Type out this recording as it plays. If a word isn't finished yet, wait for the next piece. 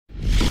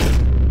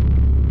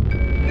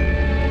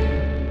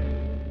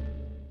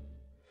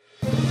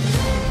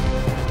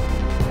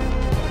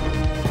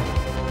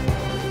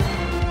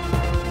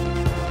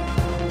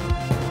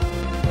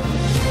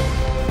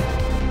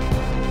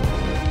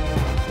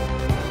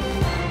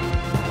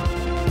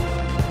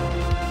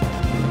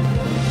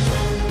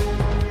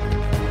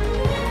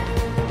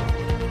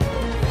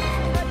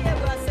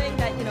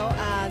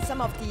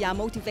the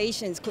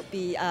motivations could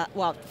be,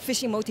 well,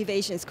 phishing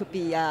motivations could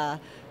be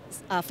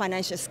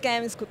financial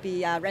scams, could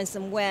be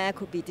ransomware,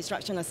 could be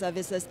destruction of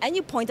services, and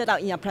you pointed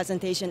out in your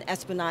presentation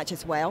espionage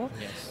as well,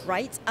 yes.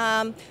 right?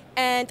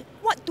 And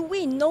what do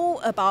we know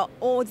about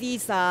all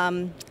these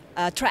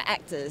threat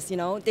actors? You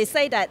know, they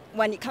say that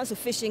when it comes to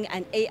phishing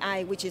and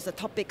AI, which is a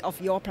topic of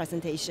your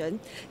presentation,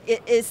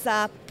 it is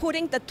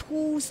putting the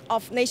tools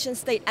of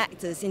nation-state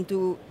actors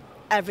into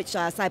average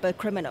cyber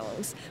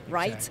criminals,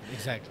 right?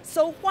 Exactly.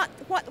 So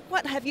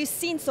what have you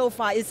seen so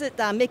far? Is it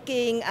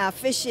making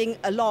phishing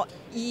a lot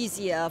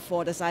easier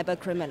for the cyber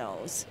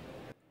criminals?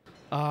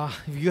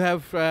 You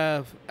have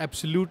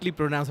absolutely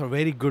pronounced a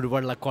very good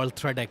word called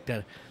threat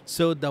actor.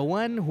 So the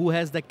one who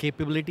has the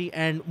capability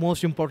and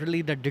most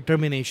importantly the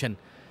determination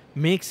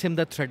makes him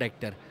the threat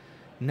actor.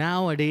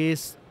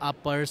 Nowadays, a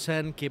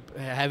person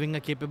having a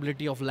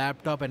capability of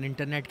laptop and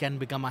internet can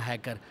become a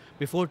hacker.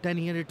 Before 10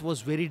 years, it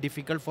was very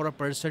difficult for a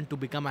person to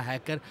become a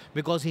hacker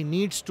because he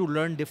needs to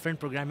learn different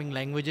programming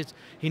languages.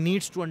 He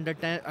needs to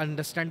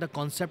understand the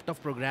concept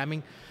of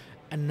programming.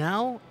 And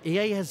now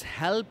AI has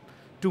helped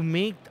to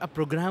make a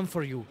program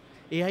for you.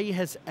 AI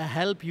has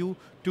helped you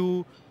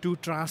to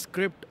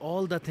transcript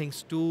all the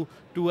things, to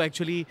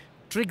actually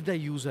trick the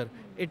user.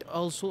 It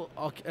also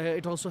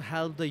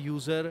helps the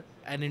user,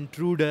 an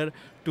intruder,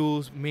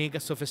 to make a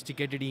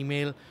sophisticated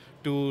email,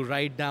 to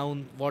write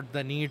down what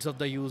the needs of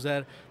the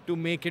user, to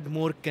make it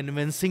more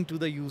convincing to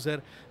the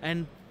user.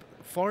 And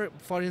for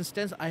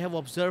instance, I have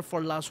observed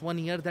for last 1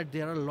 year that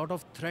there are a lot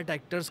of threat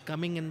actors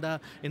coming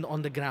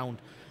on the ground,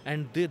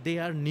 and they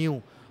are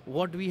new.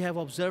 What we have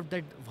observed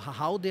that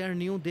how they are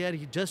new, they are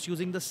just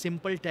using the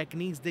simple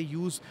techniques. They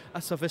use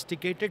a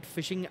sophisticated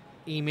phishing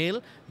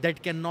email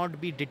that cannot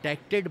be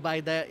detected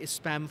by the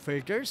spam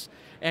filters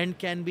and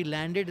can be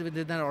landed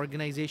within an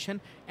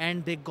organization,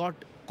 and they got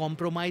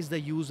compromised the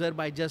user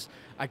by just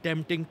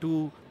attempting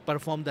to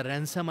perform the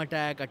ransom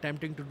attack,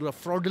 attempting to do a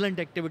fraudulent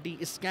activity,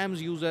 scams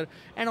user,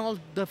 and all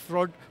the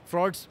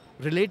frauds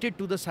related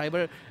to the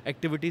cyber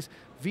activities.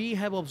 We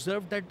have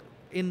observed that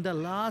in the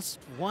last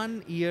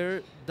 1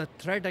 year, the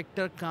threat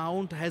actor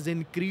count has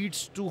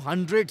increased to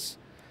hundreds,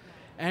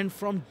 and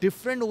from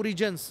different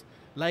origins.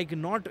 Like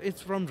not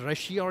it's from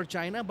Russia or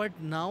China, but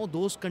now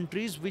those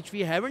countries which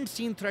we haven't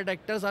seen threat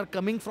actors are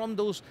coming from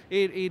those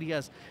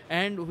areas.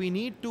 And we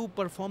need to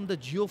perform the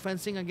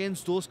geofencing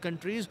against those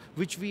countries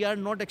which we are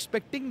not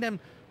expecting them,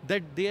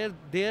 that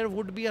there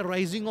would be a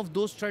rising of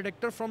those threat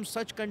actors from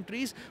such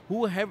countries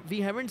who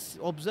we haven't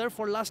observed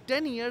for last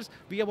 10 years,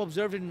 we have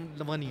observed in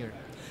the 1 year.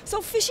 So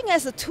phishing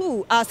as a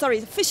tool,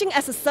 phishing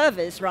as a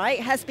service, right,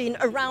 has been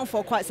around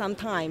for quite some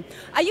time.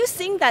 Are you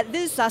seeing that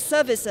these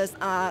services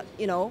are,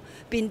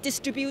 being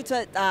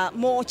distributed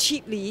more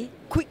cheaply,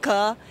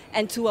 quicker,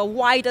 and to a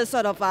wider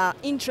sort of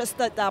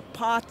interested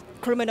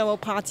criminal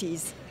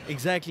parties?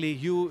 Exactly.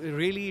 You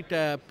really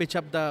pitch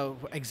up the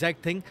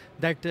exact thing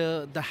that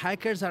the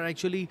hackers are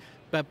actually,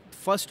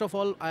 first of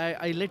all,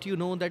 I let you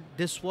know that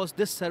this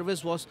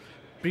service was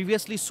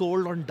previously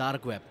sold on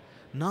dark web.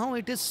 Now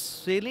it is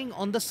selling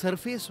on the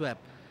surface web.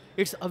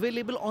 It's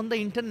available on the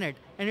internet,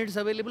 and it's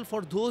available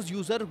for those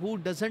users who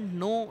doesn't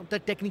know the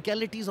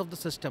technicalities of the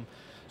system.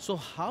 So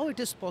how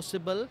it is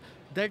possible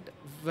that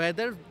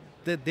whether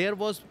there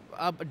was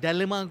a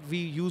dilemma we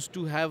used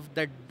to have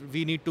that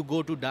we need to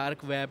go to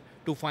dark web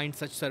to find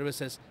such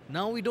services.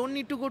 Now we don't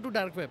need to go to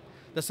dark web.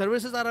 The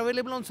services are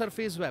available on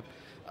surface web.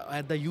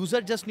 The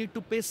user just need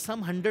to pay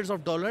some hundreds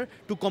of dollars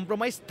to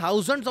compromise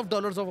thousands of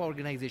dollars of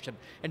organization.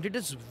 And it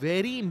is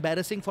very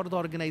embarrassing for the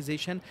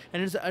organization.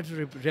 And it's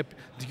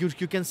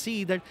you can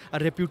see that a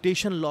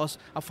reputation loss,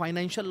 a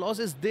financial loss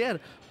is there.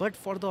 But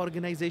for the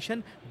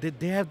organization,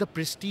 they have the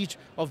prestige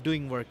of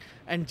doing work.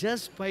 And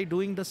just by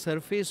doing the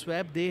surface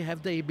web, they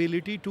have the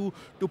ability to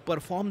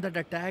perform that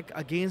attack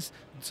against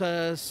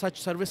such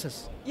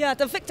services. Yeah,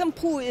 the victim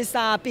pool is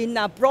been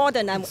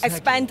broadened and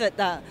expanded.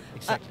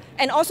 Exactly.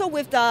 And also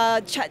with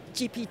the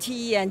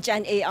ChatGPT and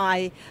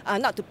GenAI,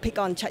 not to pick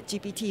on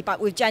ChatGPT, but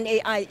with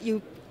GenAI,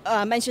 you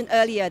mentioned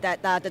earlier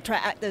that the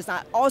threat actors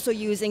are also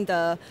using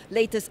the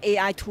latest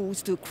AI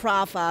tools to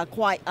craft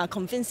quite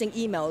convincing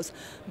emails,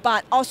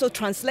 but also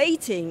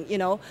translating,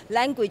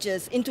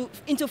 languages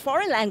into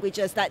foreign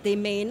languages that they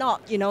may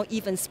not,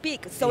 even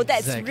speak. So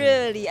that's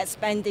really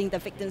expanding the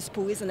victims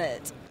pool, isn't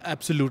it?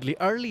 Absolutely.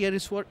 Earlier,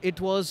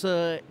 it was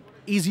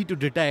easy to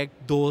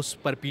detect those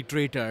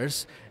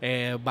perpetrators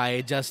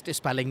by just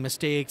spelling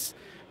mistakes,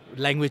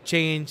 language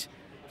change,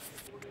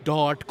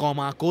 dot,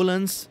 comma,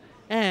 colons,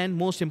 and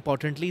most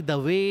importantly, the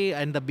way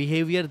and the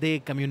behavior they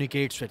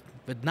communicate with.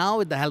 But now,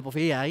 with the help of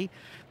AI,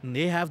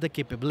 they have the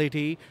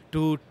capability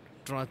to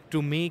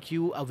make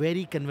you a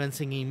very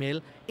convincing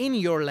email in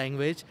your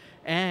language,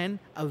 and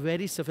a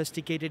very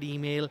sophisticated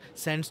email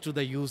sends to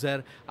the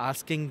user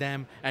asking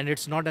them, and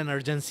it's not an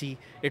urgency.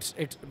 It's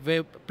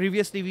where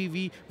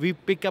previously we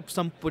pick up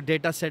some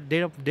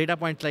data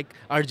points like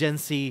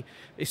urgency,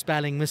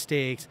 spelling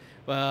mistakes,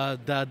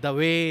 the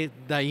way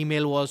the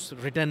email was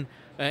written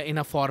in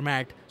a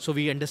format, so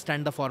we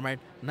understand the format.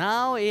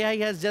 Now AI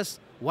has just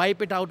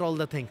wipe it out all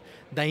the thing.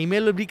 The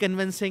email will be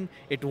convincing,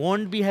 it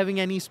won't be having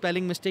any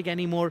spelling mistake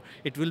anymore,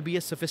 it will be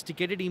a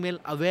sophisticated email,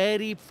 a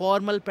very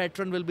formal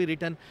pattern will be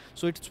written,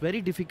 so it's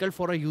very difficult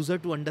for a user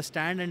to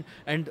understand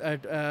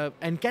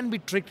and can be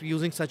tricked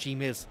using such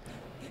emails.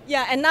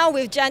 Yeah, and now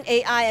with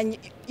GenAI and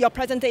your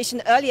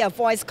presentation earlier,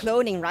 voice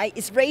cloning, right?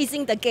 It's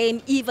raising the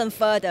game even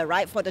further,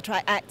 right, for the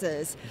threat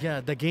actors. Yeah,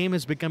 the game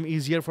has become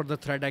easier for the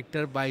threat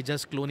actor by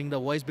just cloning the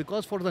voice,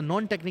 because for the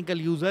non-technical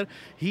user,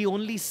 he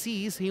only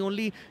sees, he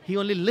only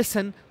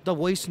listen the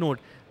voice note.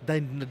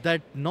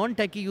 That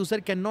non-techie user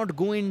cannot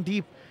go in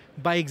deep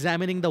by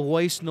examining the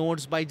voice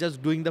notes, by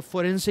just doing the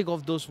forensic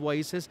of those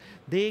voices.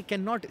 They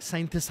cannot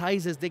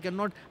synthesize this, they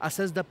cannot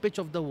assess the pitch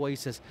of the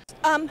voices.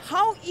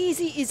 How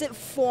easy is it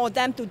for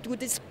them to do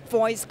this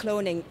voice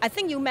cloning? I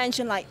think you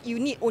mentioned like you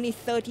need only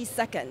 30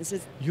 seconds.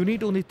 You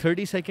need only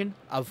 30 seconds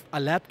of a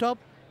laptop,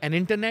 an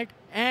internet,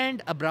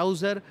 and a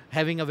browser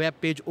having a web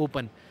page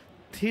open.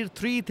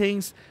 Three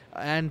things,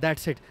 and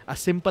that's it. A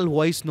simple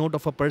voice note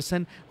of a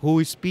person who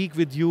will speak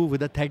with you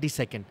with a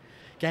 30-second.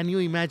 Can you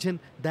imagine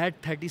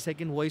that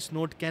 30-second voice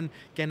note can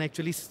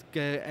actually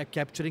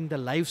capturing the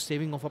life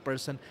saving of a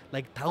person,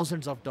 like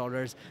thousands of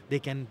dollars?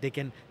 It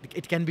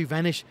can be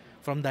vanished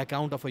from the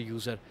account of a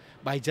user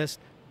by just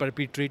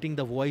perpetrating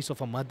the voice of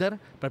a mother,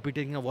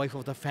 perpetrating the voice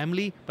of the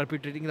family,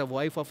 perpetrating the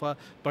voice of a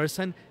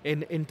person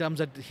in terms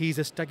that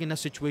he's stuck in a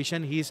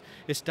situation, he's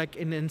stuck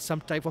in some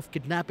type of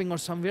kidnapping or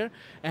somewhere,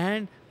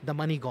 and the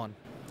money gone.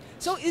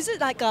 So is it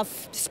like a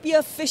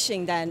spear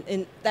phishing then,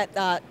 in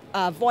that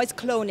voice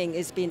cloning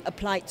is being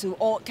applied to,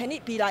 or can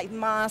it be like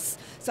mass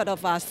sort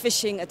of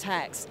phishing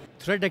attacks?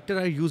 Threat actors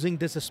are using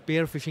this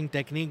spear phishing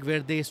technique where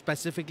they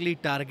specifically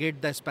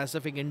target the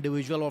specific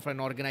individual of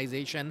an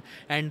organization,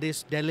 and they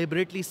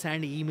deliberately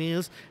send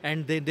emails,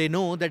 and they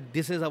know that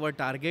this is our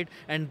target,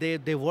 and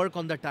they work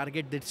on the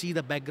target, they see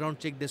the background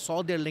check, they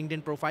saw their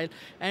LinkedIn profile,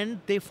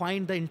 and they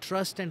find the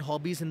interest and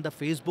hobbies in the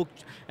Facebook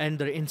and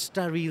the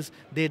Insta reels,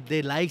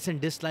 they likes and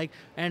dislike,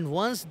 and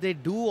once they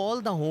do all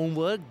the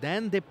homework,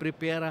 then they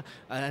prepare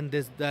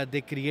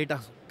they create a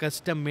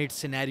custom-made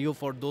scenario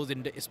for those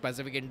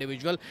specific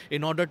individual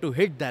in order to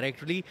hit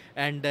directly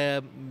and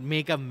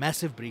make a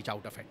massive breach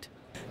out of it.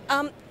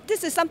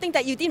 This is something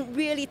that you didn't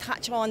really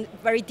touch on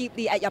very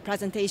deeply at your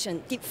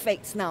presentation,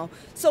 deepfakes now.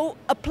 So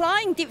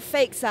applying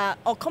deepfakes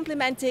or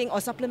complementing or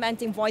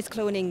supplementing voice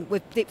cloning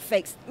with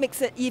deepfakes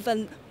makes it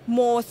even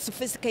more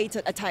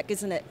sophisticated attack,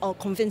 isn't it? Or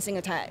convincing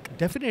attack.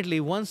 Definitely.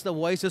 Once the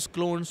voice is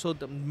cloned, so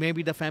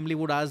maybe the family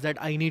would ask that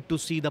I need to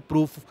see the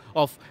proof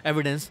of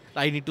evidence,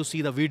 I need to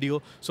see the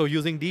video. So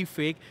using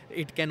deepfake,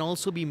 it can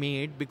also be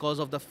made because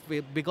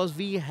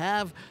we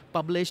have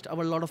published a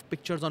lot of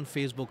pictures on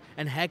Facebook,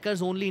 and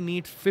hackers only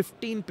need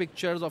 15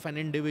 pictures of an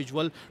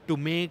individual to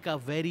make a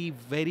very,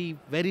 very,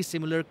 very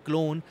similar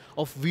clone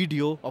of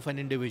video of an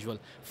individual.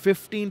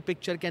 15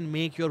 picture can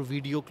make your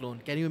video clone.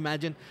 Can you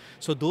imagine?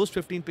 So those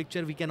 15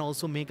 picture, we can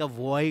also make a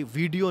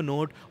video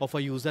note of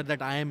a user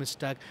that I am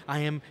stuck, I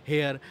am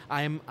here,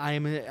 I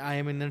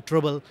am in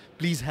trouble,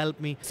 please help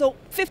me. So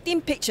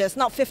 15 pictures,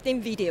 not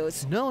 15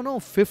 videos. No,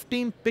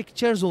 15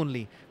 pictures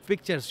only.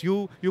 Pictures.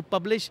 You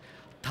publish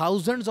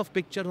thousands of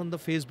pictures on the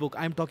Facebook.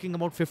 I'm talking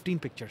about 15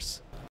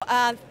 pictures.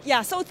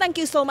 Yeah, so thank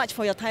you so much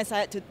for your time,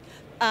 Syed,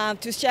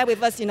 to share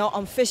with us,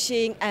 on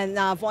phishing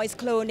and voice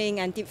cloning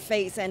and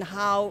deepfakes, and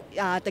how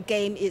the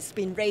game is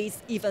being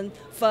raised even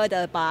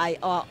further by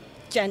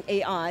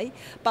GenAI.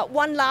 But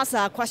one last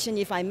question,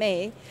 if I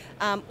may.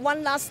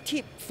 One last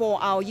tip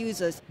for our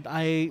users.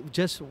 I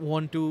just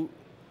want to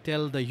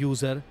tell the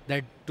user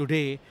that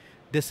today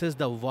this is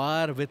the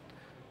war with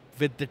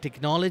the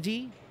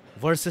technology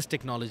versus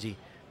technology.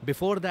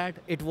 Before that,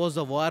 it was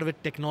a war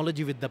with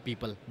technology with the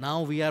people.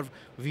 Now we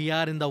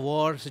are in the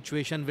war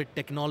situation with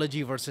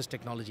technology versus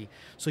technology.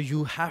 So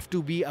you have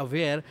to be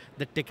aware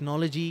that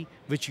technology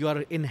which you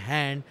are in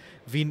hand,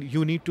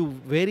 you need to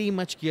very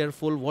much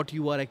careful what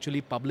you are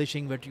actually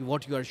publishing,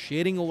 what you are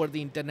sharing over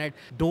the internet.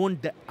 Don't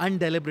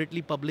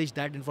undeliberately publish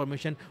that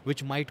information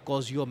which might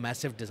cause you a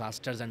massive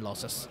disasters and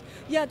losses.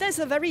 Yeah, that's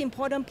a very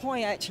important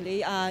point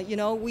actually.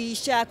 We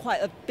share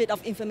quite a bit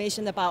of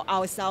information about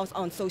ourselves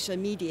on social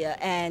media,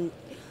 and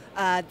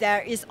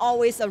there is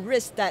always a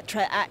risk that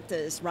threat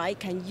actors, right,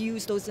 can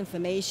use those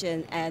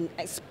information and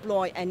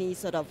exploit any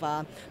sort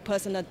of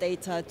personal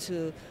data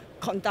to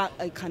conduct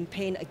a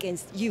campaign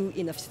against you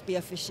in a spear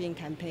phishing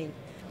campaign.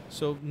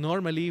 So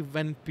normally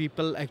when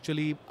people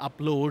actually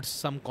upload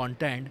some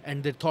content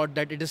and they thought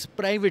that it is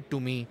private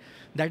to me,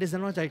 that is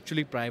not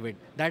actually private.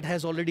 That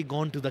has already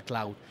gone to the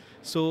cloud.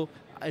 So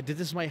this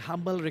is my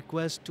humble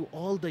request to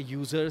all the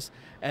users.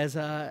 As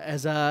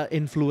a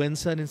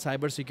influencer in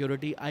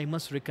cybersecurity, I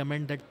must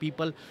recommend that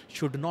people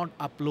should not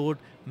upload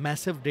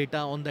massive data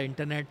on the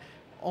internet.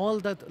 All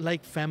that,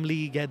 like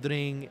family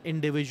gathering,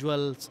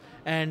 individuals,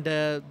 and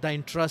the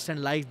interest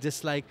and like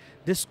dislike,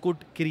 this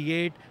could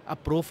create a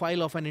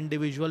profile of an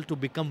individual to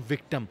become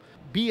victim.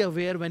 be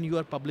aware when you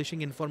are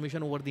publishing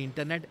information over the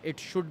internet. It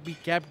should be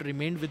kept,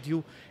 remained with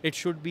you. It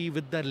should be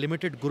with the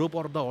limited group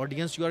or the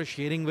audience you are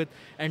sharing with,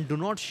 and do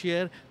not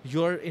share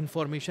your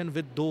information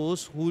with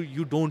those who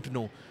you don't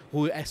know,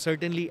 who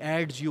certainly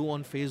adds you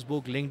on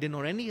Facebook, LinkedIn,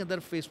 or any other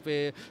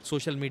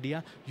social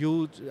media.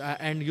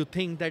 And you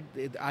think that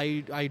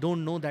I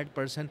don't know that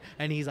person,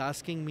 and he's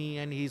asking me,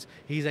 and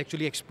he's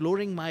actually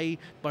exploring my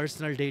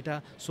personal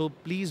data. So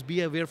please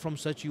be aware from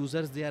such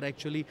users. They are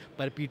actually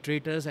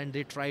perpetrators, and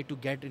they try to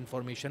get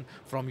information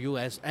from you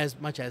as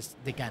much as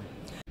they can.